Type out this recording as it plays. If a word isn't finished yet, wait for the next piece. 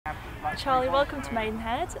Charlie, welcome to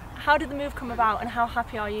Maidenhead. How did the move come about and how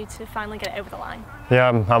happy are you to finally get it over the line? Yeah,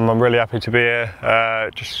 I'm really happy to be here.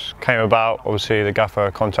 It just came about, obviously the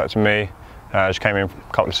gaffer contacted me, just came in for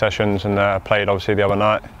a couple of sessions and played obviously the other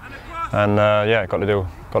night. And yeah, got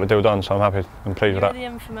the deal done, so I'm happy and pleased with that. You're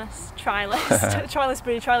the infamous trialist, trialist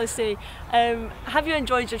B, trialist C. Have you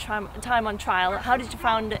enjoyed your time on trial? How did you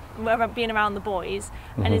find it being around the boys?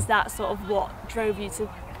 And is that sort of what drove you to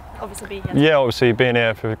obviously be here? Yeah, obviously being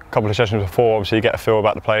here for a couple of sessions before, obviously you get a feel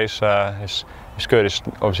about the place. It's good. It's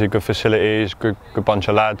obviously good facilities, good bunch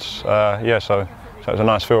of lads. Yeah, so it was a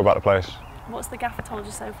nice feel about the place. What's the gaffer told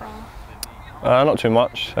you so far? Not too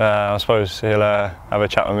much. I suppose he'll have a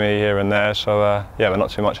chat with me here and there. So yeah, but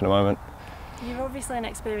not too much at the moment. You're obviously an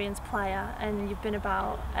experienced player and you've been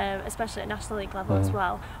about, especially at National League level as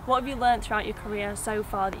well. What have you learnt throughout your career so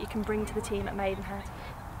far that you can bring to the team at Maidenhead?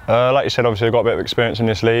 Like you said, obviously I've got a bit of experience in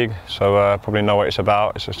this league, so probably know what it's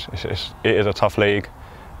about. It is a tough league.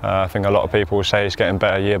 I think a lot of people say it's getting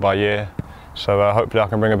better year by year. So hopefully I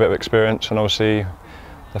can bring a bit of experience, and obviously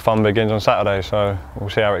the fun begins on Saturday, so we'll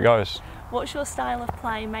see how it goes. What's your style of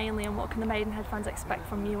play mainly, and what can the Maidenhead fans expect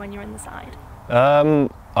from you when you're in the side?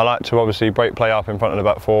 I like to obviously break play up in front of the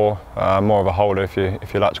back four, more of a holder if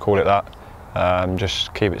you like to call it that.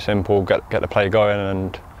 Just keep it simple, get the play going,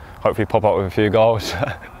 and hopefully pop up with a few goals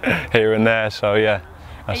here and there. So yeah.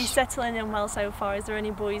 Are you settling in well so far? Is there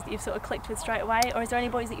any boys that you've sort of clicked with straight away, or is there any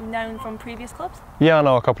boys that you've known from previous clubs? Yeah, I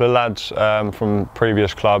know a couple of lads from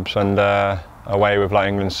previous clubs and away with like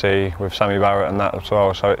England C, with Sammy Barrett and that as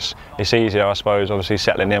well. So it's easier, I suppose, obviously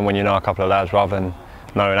settling in when you know a couple of lads rather than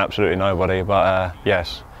knowing absolutely nobody. But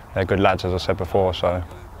yes, they're good lads, as I said before. So.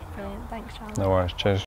 Brilliant, thanks, Charlie. No worries, cheers.